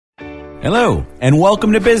Hello, and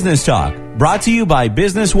welcome to Business Talk, brought to you by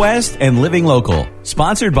Business West and Living Local,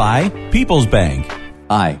 sponsored by People's Bank.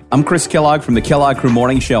 Hi, I'm Chris Kellogg from the Kellogg Crew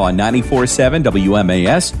Morning Show on 94.7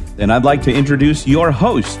 WMAS, and I'd like to introduce your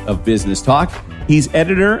host of Business Talk. He's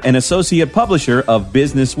editor and associate publisher of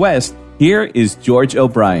Business West. Here is George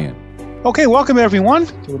O'Brien. Okay, welcome everyone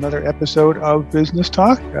to another episode of Business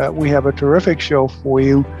Talk. We have a terrific show for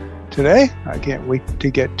you today. I can't wait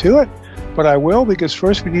to get to it. But I will, because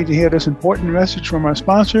first we need to hear this important message from our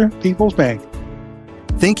sponsor, People's Bank.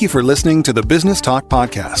 Thank you for listening to the Business Talk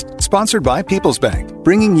podcast, sponsored by People's Bank,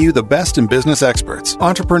 bringing you the best in business experts,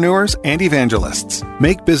 entrepreneurs, and evangelists.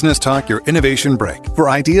 Make Business Talk your innovation break for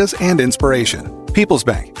ideas and inspiration. People's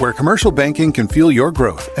Bank, where commercial banking can fuel your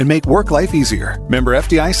growth and make work life easier. Member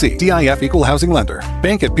FDIC, DIF Equal Housing Lender.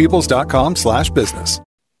 Bank at peoples.com/business.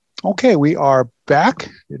 Okay, we are back.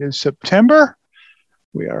 It is September.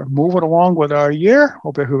 We are moving along with our year.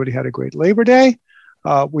 Hope everybody had a great Labor Day.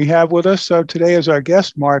 We have with us today as our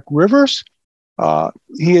guest, Mark Rivers.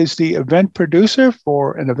 He is the event producer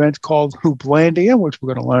for an event called Hooplandia, which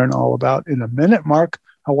we're going to learn all about in a minute. Mark,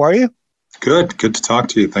 how are you? Good to talk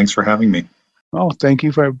to you. Thanks for having me. Oh, thank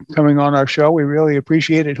you for coming on our show. We really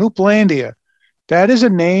appreciate it. Hooplandia, that is a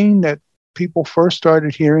name that people first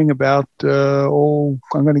started hearing about, I'm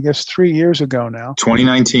going to guess 3 years ago now.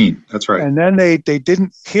 2019, that's right. And then they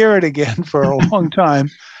didn't hear it again for a long time.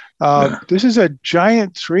 This is a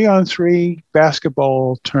giant 3-on-3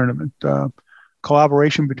 basketball tournament,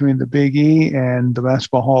 collaboration between the Big E and the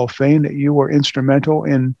Basketball Hall of Fame that you were instrumental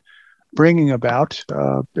in bringing about.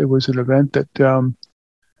 It was an event that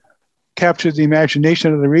captured the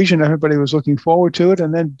imagination of the region. Everybody was looking forward to it,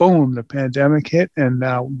 and then boom, the pandemic hit, and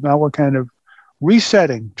now we're kind of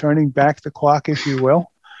resetting, turning back the clock, if you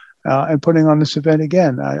will, and putting on this event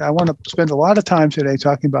again. I want to spend a lot of time today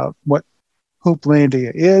talking about what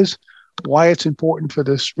Hooplandia is, why it's important for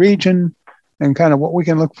this region, and kind of what we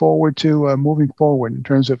can look forward to moving forward in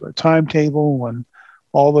terms of a timetable and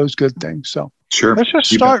all those good things. So sure, let's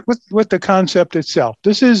just start with the concept itself.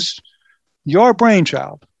 This is your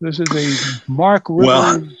brainchild. This is a Mark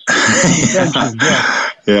Rivers invention.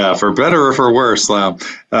 Yeah, for better or for worse, Lau.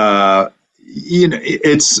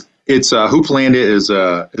 It's Hooplandia is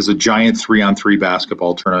a giant 3-on-3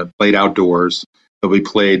 basketball tournament played outdoors. It'll be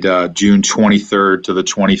played June 23rd to the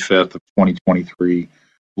 25th of 2023,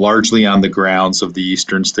 largely on the grounds of the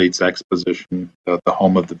Eastern States Exposition, the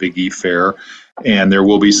home of the Big E Fair. And there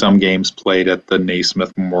will be some games played at the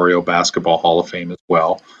Naismith Memorial Basketball Hall of Fame as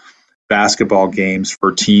well. Basketball games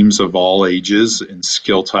for teams of all ages and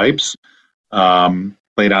skill types,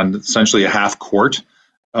 played on essentially a half court,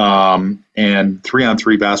 and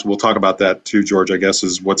 3-on-3 basketball. We'll talk about that too, George. I guess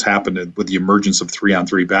is what's happened with the emergence of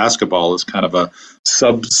 3-on-3 basketball is kind of a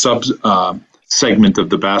sub segment of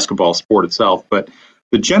the basketball sport itself. But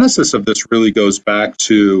the genesis of this really goes back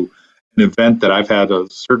to an event that I've had a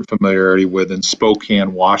certain familiarity with in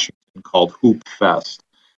Spokane, Washington, called Hoop Fest.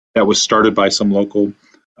 That was started by some local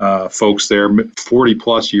folks there 40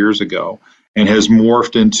 plus years ago, and has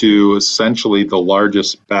morphed into essentially the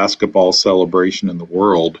largest basketball celebration in the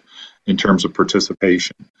world in terms of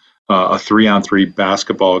participation. A 3-on-3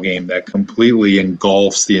 basketball game that completely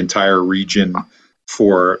engulfs the entire region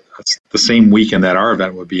for the same weekend that our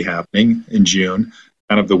event would be happening in June,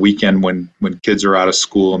 kind of the weekend when kids are out of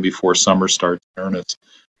school and before summer starts in earnest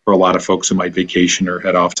for a lot of folks who might vacation or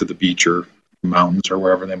head off to the beach or mountains or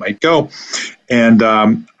wherever they might go. And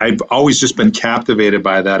I've always just been captivated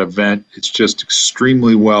by that event. It's just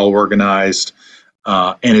extremely well organized,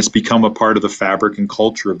 and it's become a part of the fabric and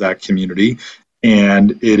culture of that community.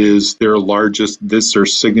 And it is their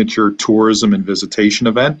signature tourism and visitation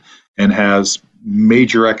event, and has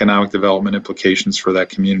major economic development implications for that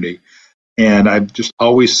community. And I'm just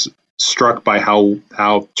always struck by how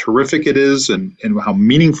terrific it is and how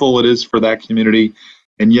meaningful it is for that community.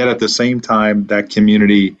 And yet at the same time, that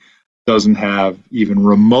community doesn't have even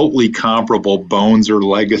remotely comparable bones or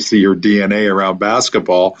legacy or DNA around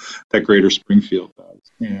basketball that Greater Springfield does.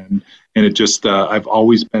 And it just, I've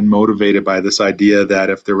always been motivated by this idea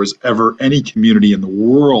that if there was ever any community in the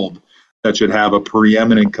world that should have a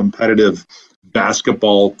preeminent competitive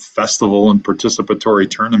basketball festival and participatory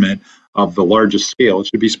tournament of the largest scale, it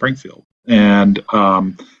should be Springfield. And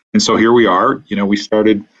so here we are. We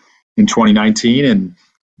started in 2019 and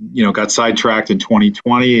got sidetracked in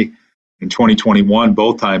 2020 and 2021,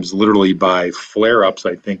 both times literally by flare-ups,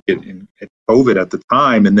 I think, at COVID at the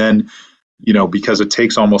time. And then, because it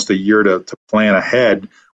takes almost a year to plan ahead,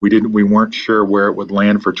 we weren't sure where it would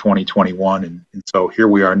land for 2021. And so here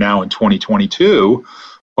we are now in 2022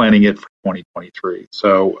 planning it for 2023.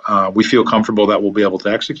 So we feel comfortable that we'll be able to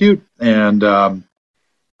execute, and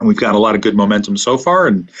we've got a lot of good momentum so far.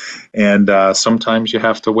 And sometimes you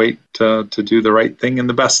have to wait to do the right thing and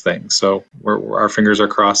the best thing. So our fingers are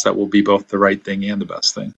crossed that will be both the right thing and the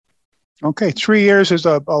best thing. Okay, 3 years is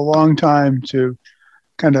a long time to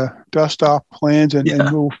kind of dust off plans and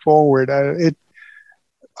move forward. It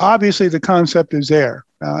obviously the concept is there.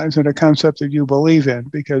 Is it a concept that you believe in?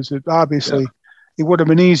 Because it would have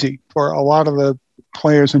been easy for a lot of the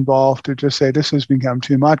players involved to just say, this has become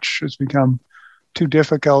too much, it's become too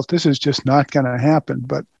difficult, this is just not going to happen.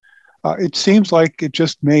 But it seems like it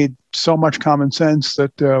just made so much common sense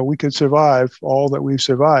that we could survive all that we've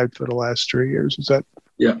survived for the last 3 years. Is that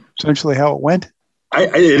essentially how it went?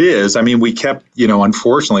 It is. I mean, we kept,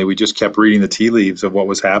 unfortunately, we just kept reading the tea leaves of what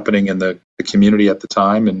was happening in the community at the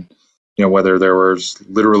time. And, whether there was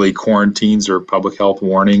literally quarantines or public health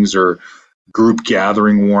warnings or group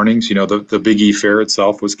gathering warnings, the Big E Fair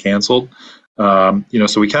itself was canceled. So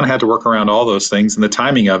we kind of had to work around all those things, and the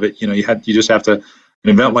timing of it, you just have to, an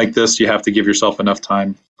event like this, you have to give yourself enough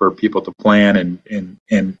time for people to plan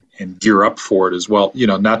and gear up for it as well.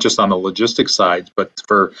 Not just on the logistics side, but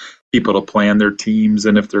for people to plan their teams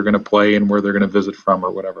and if they're going to play and where they're going to visit from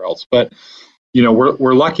or whatever else. But,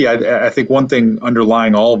 we're lucky. I think one thing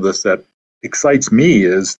underlying all of this that excites me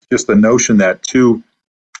is just the notion that two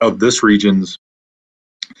of this region's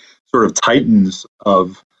sort of titans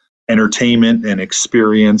of entertainment and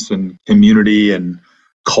experience and community and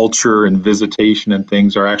culture and visitation and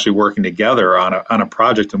things are actually working together on a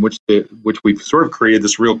project in which we've sort of created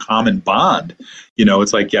this real common bond.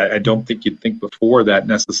 It's like, I don't think you'd think before that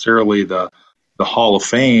necessarily the Hall of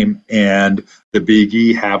Fame and the Big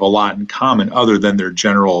E have a lot in common other than their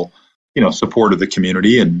general support of the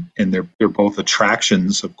community, and they're both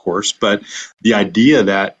attractions, of course, but the idea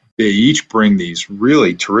that they each bring these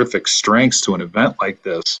really terrific strengths to an event like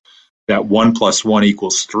this, that 1 + 1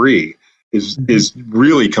 = 3 is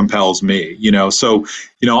really compels me, So,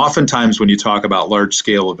 oftentimes when you talk about large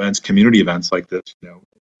scale events, community events like this,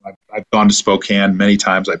 I've gone to Spokane many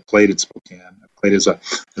times. I've played at Spokane. I've played as a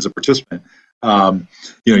participant.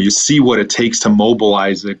 You see what it takes to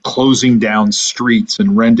mobilize it, closing down streets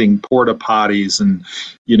and renting porta potties and,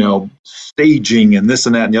 staging and this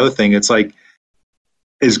and that and the other thing. It's like,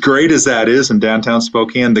 as great as that is in downtown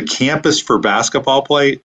Spokane, the campus for basketball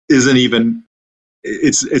play isn't even,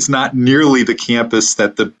 it's not nearly the campus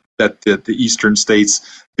that the Eastern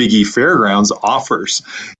States Big E Fairgrounds offers,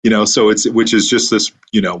 so which is just this,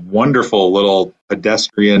 wonderful little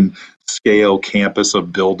pedestrian scale campus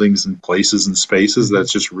of buildings and places and spaces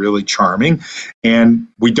that's just really charming. And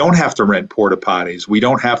we don't have to rent porta potties. We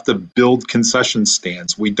don't have to build concession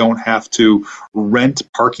stands. We don't have to rent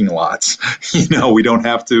parking lots. We don't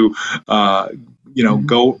have to,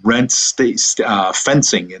 go rent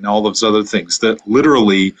fencing and all those other things that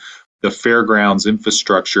literally the fairgrounds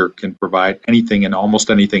infrastructure can provide anything and almost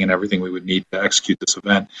anything and everything we would need to execute this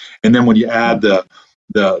event. And then when you add the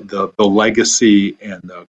legacy and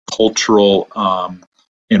the cultural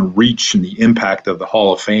and reach and the impact of the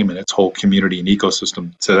Hall of Fame and its whole community and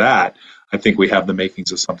ecosystem to that, I think we have the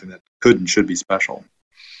makings of something that could and should be special.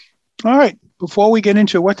 All right. Before we get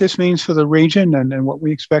into what this means for the region and what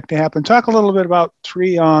we expect to happen, talk a little bit about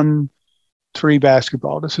 3-on-3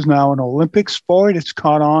 basketball. This is now an Olympic sport. It's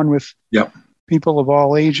caught on with people of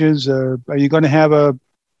all ages. Are you going to have a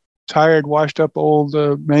tired, washed-up old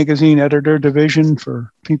magazine editor division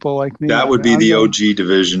for people like me? That would be the OG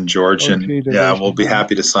division, George, we'll be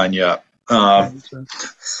happy to sign you up. I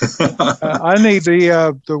need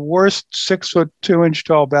the worst 6'2"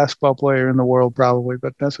 tall basketball player in the world, probably,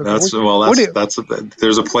 but that's okay.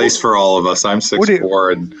 There's a place for all of us. I'm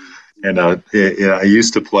 6'4", and I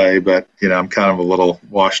used to play, but I'm kind of a little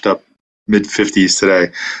washed up, mid-50s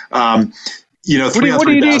today. What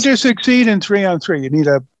do you need to succeed in 3-on-3? You need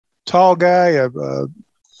a tall guy, a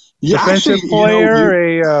defensive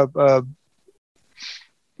player,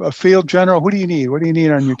 a field general. Who do you need? What do you need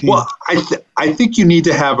on your team? Well, I think you need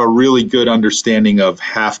to have a really good understanding of a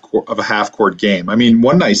half court game. I mean,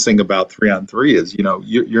 one nice thing about 3-on-3 is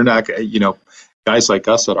you're not guys like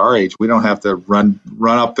us at our age, we don't have to run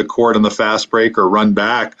up the court on the fast break or run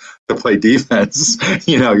back to play defense.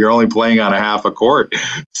 You're only playing on a half a court,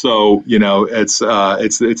 so it's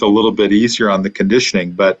a little bit easier on the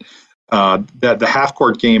conditioning. But that the half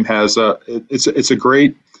court game has it's a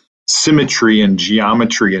great symmetry and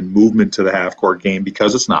geometry and movement to the half court game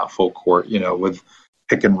because it's not full court. With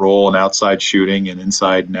pick and roll and outside shooting and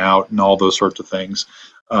inside and out and all those sorts of things.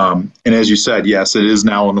 And as you said, yes, it is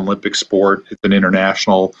now an Olympic sport. It's an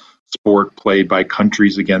international sport played by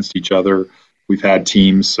countries against each other. We've had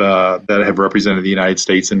teams that have represented the United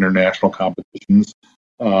States in international competitions.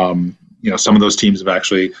 Some of those teams have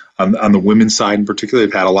actually, on the women's side in particular,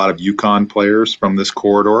 they've had a lot of UConn players from this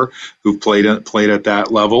corridor who've played at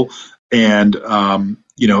that level. And, and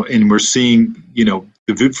we're seeing,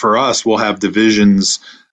 for us, we'll have divisions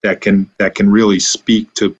that can really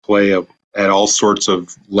speak to play at all sorts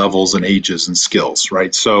of levels and ages and skills,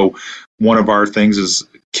 right? So one of our things is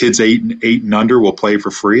kids 8 and under will play for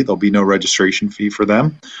free. There'll be no registration fee for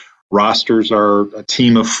them. Rosters are a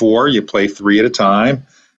team of 4. You play 3 at a time,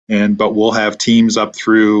 but we'll have teams up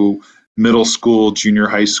through middle school, junior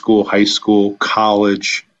high school,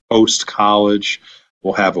 college, post-college.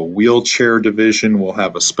 We'll have a wheelchair division. We'll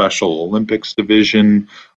have a Special Olympics division.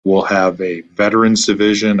 We'll have a veterans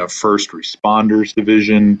division, a first responders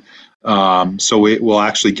division. So it will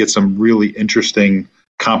actually get some really interesting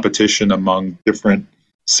competition among different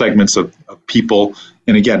segments of people.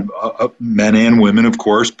 And again, men and women, of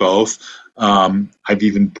course, both. I've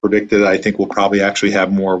even predicted I think we'll probably actually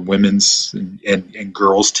have more women's and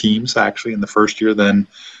girls teams actually in the first year than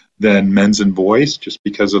men's and boys, just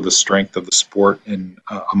because of the strength of the sport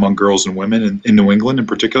among girls and women in New England in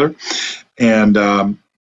particular. And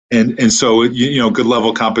so, good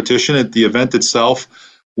level competition at the event itself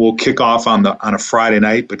will kick off on a Friday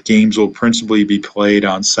night, but games will principally be played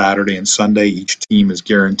on Saturday and Sunday. Each team is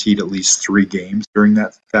guaranteed at least 3 games during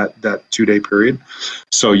that 2-day period.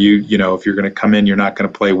 So if you're going to come in, you're not going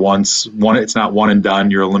to play once. It's not one and done.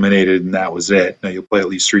 You're eliminated, and that was it. Now you'll play at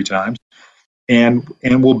least 3 times. And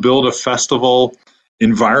we'll build a festival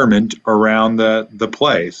environment around the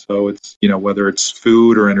play. So it's, whether it's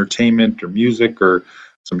food or entertainment or music or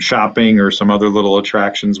some shopping or some other little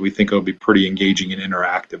attractions, we think it'll be pretty engaging and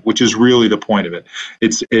interactive, which is really the point of it.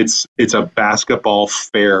 It's a basketball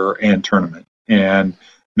fair and tournament, and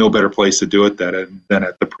no better place to do it than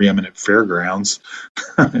at the preeminent fairgrounds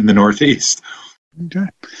in the Northeast. Okay.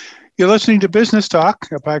 You're listening to Business Talk,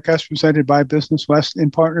 a podcast presented by Business West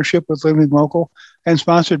in partnership with Living Local and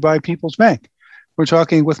sponsored by People's Bank. We're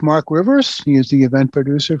talking with Mark Rivers. He is the event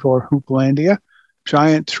producer for Hooplandia,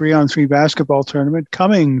 giant 3-on-3 basketball tournament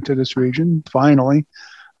coming to this region, finally,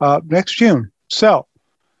 next June. So,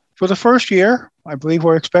 for the first year, I believe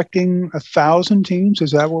we're expecting 1,000 teams.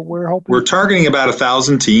 Is that what we're hoping? We're targeting about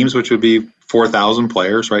 1,000 teams, which would be 4,000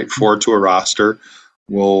 players, right? 4 to a roster.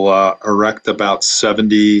 We'll erect about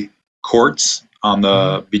 70 courts on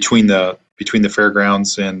between the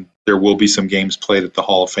fairgrounds, and there will be some games played at the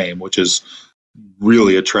Hall of Fame, which is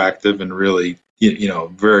really attractive and really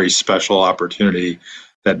very special opportunity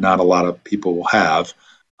that not a lot of people will have.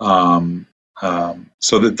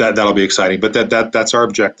 So that'll be exciting. But that's our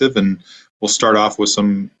objective, and we'll start off with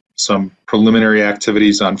some preliminary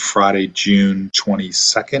activities on Friday, June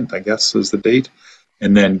 22nd, I guess is the date,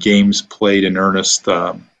 and then games played in earnest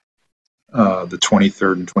the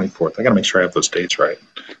 23rd and 24th. I got to make sure I have those dates right.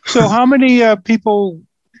 So how many people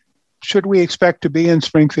should we expect to be in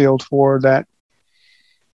Springfield for that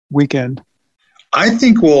weekend? I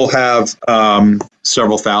think we'll have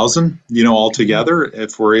several thousand, altogether,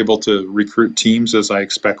 if we're able to recruit teams, as I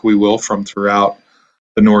expect we will, from throughout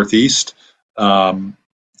the Northeast.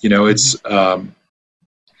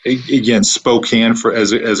 It's again, Spokane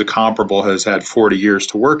as a comparable has had 40 years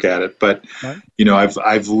to work at it, but right.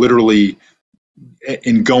 I've literally,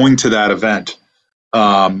 in going to that event,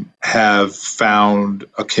 have found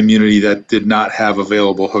a community that did not have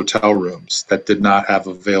available hotel rooms, that did not have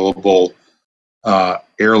available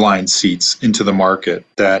airline seats into the market,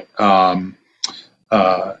 that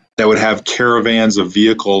would have caravans of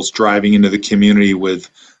vehicles driving into the community with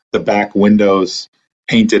the back windows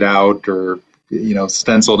painted out or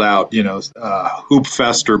stenciled out, Hoop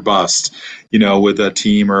Fest or Bust, with a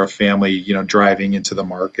team or a family, driving into the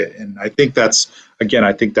market. And I think that's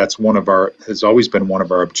has always been one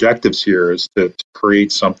of our objectives here, is to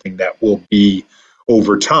create something that will be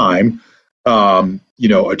over time,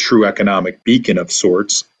 a true economic beacon of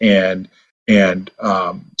sorts, and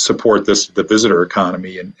support the visitor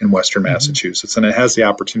economy in Western Massachusetts. And it has the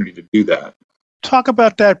opportunity to do that. Talk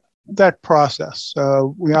about that process.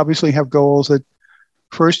 We obviously have goals that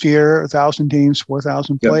first year, 1,000 teams,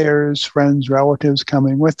 4,000 players, friends, relatives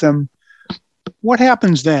coming with them. What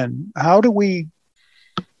happens then? How do we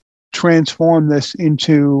transform this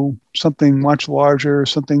into something much larger,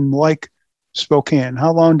 something like Spokane?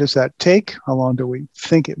 How long does that take? How long do we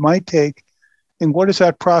think it might take? And what is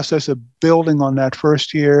that process of building on that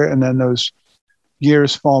first year and then those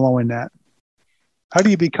years following that? How do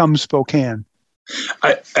you become Spokane?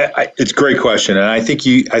 It's a great question, and I think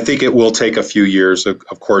it will take a few years,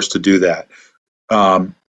 of course, to do that.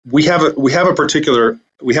 We have a particular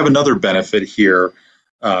we have another benefit here.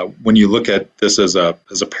 When you look at this as a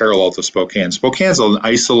parallel to Spokane. Spokane's an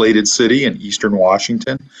isolated city in eastern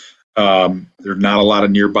Washington. There are not a lot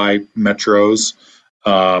of nearby metros.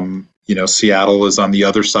 Seattle is on the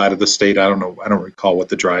other side of the state. I don't recall what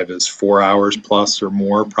the drive is, 4 hours plus or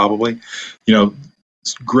more probably.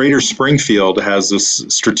 Greater Springfield has this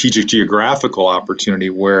strategic geographical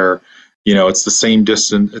opportunity where, it's the same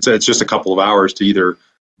distance. It's just a couple of hours to either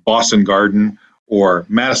Boston Garden or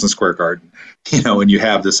Madison Square Garden, and you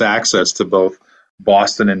have this access to both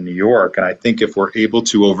Boston and New York. And I think if we're able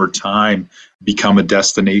to, over time, become a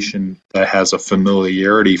destination that has a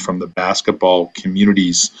familiarity from the basketball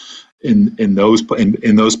communities in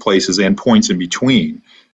those places and points in between,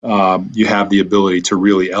 you have the ability to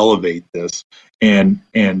really elevate this. And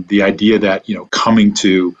the idea that, coming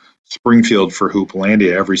to Springfield for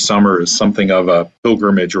Hooplandia every summer is something of a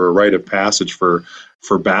pilgrimage or a rite of passage for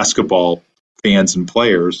basketball fans and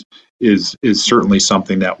players is certainly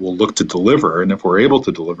something that we'll look to deliver. And if we're able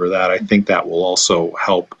to deliver that, I think that will also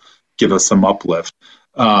help give us some uplift.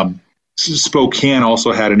 Spokane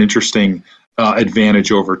also had an interesting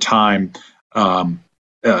advantage over time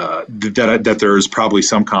that there is probably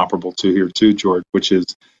some comparable to here too, George, which is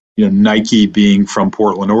Nike being from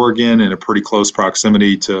Portland, Oregon, in a pretty close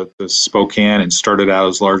proximity to Spokane, and started out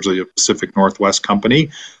as largely a Pacific Northwest company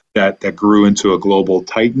that grew into a global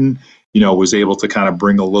titan. Was able to kind of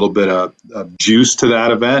bring a little bit of juice to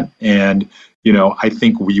that event, and I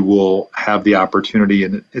think we will have the opportunity,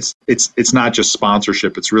 and it's not just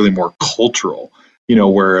sponsorship; it's really more cultural.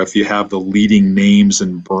 Where if you have the leading names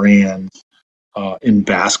and brands in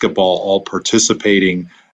basketball all participating,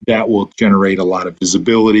 that will generate a lot of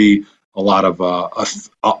visibility, a lot of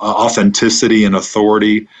authenticity and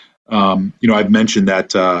authority. I've mentioned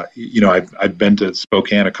that, I've been to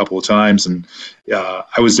Spokane a couple of times, and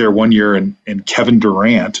I was there one year, and Kevin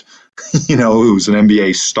Durant, who's an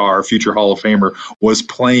NBA star, future Hall of Famer, was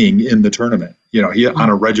playing in the tournament, he on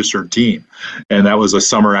a registered team. And that was a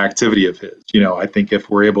summer activity of his. I think if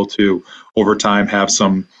we're able to, over time, have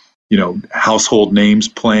some, household names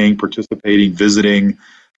playing, participating, visiting,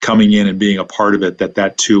 coming in and being a part of it,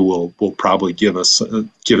 that too will probably give us an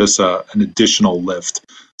additional lift,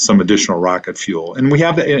 some additional rocket fuel. And we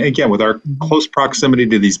have that, and again, with our close proximity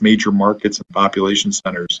to these major markets and population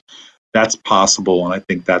centers, that's possible, and I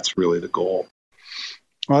think that's really the goal.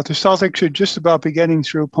 Well, the Celtics should just about be getting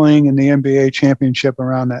through playing in the NBA championship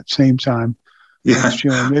around that same time. Yeah,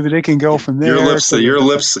 maybe they can go from there. Your lips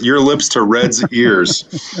to Red's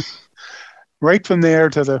ears. Right from there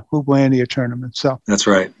to the Hooplandia tournament. So that's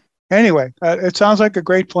right. Anyway, it sounds like a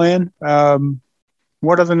great plan.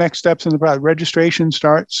 What are the next steps in the process? Registration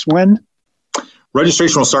starts when?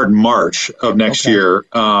 Registration will start in March of next year.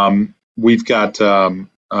 We've got some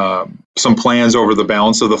plans over the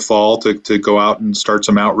balance of the fall to go out and start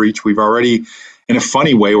some outreach. We've already, in a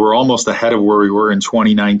funny way, we're almost ahead of where we were in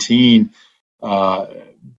 2019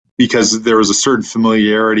 because there was a certain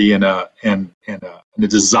familiarity and a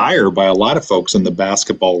desire by a lot of folks in the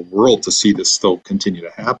basketball world to see this still continue to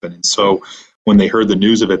happen. And so when they heard the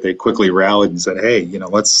news of it, they quickly rallied and said, "Hey,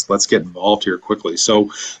 let's get involved here quickly." So,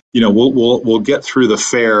 we'll get through the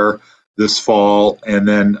fair this fall, and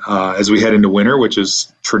then as we head into winter, which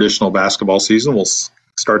is traditional basketball season, we'll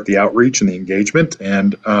start the outreach and the engagement,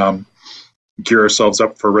 and gear ourselves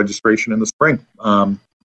up for registration in the spring.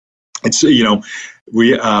 It's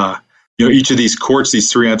each of these courts,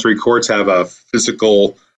 these 3-on-3 courts, have a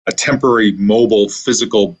temporary mobile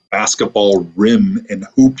physical basketball rim and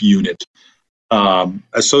hoop unit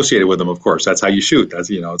associated with them. Of course, that's how you shoot. That's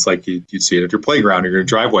it's like you'd see it at your playground or your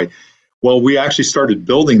driveway. Well, we actually started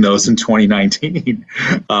building those in 2019.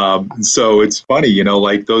 So it's funny,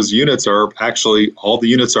 like those units are actually, all the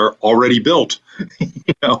units are already built.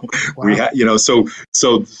 Wow. So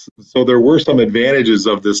there were some advantages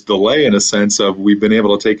of this delay, in a sense of we've been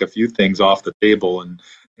able to take a few things off the table,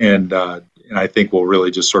 and I think we'll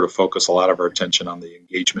really just sort of focus a lot of our attention on the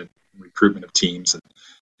engagement and recruitment of teams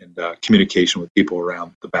and communication with people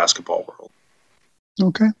around the basketball world.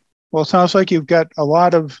 Okay. Well, it sounds like you've got a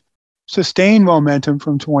lot of sustained momentum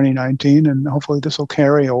from 2019, and hopefully this will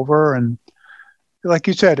carry over. And like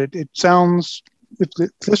you said, it sounds, if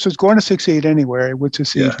this was going to succeed anywhere, it would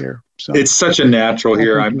succeed here. So it's such a natural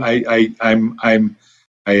here. I'm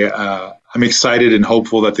excited and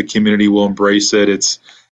hopeful that the community will embrace it. It's,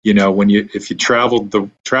 if you traveled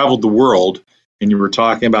the world and you were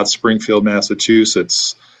talking about Springfield,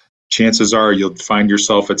 Massachusetts, chances are you'll find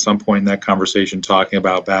yourself at some point in that conversation talking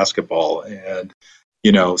about basketball. And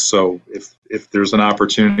so if there's an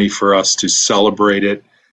opportunity for us to celebrate it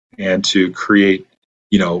and to create,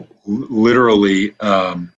 literally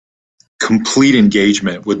complete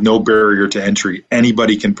engagement with no barrier to entry.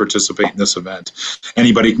 Anybody can participate in this event.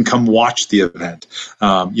 Anybody can come watch the event.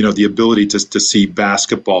 The ability to see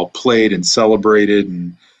basketball played and celebrated,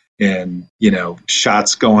 and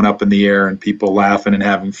shots going up in the air and people laughing and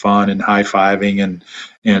having fun and high-fiving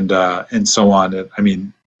and so on. I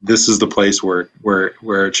mean, this is the place where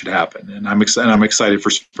it should happen, and I'm excited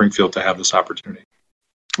for Springfield to have this opportunity.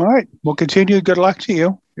 All right, we'll continue. Good luck to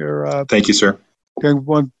you. Thank you, sir.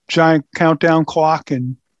 One giant countdown clock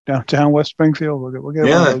in downtown West Springfield. We'll get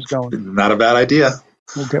one of those going. Not a bad idea.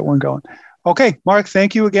 We'll get one going. Okay, Mark,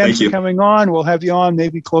 thank you again for coming on. We'll have you on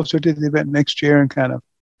maybe closer to the event next year and kind of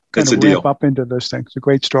ramp up into this thing. It's a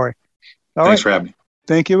great story. Thanks for having me.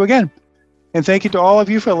 Thank you again. And thank you to all of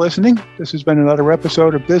you for listening. This has been another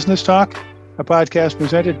episode of Business Talk, a podcast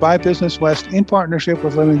presented by Business West in partnership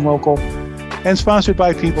with Living Local and sponsored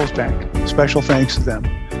by People's Bank. Special thanks to them.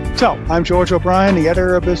 So, I'm George O'Brien, the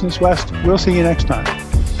editor of Business West. We'll see you next time.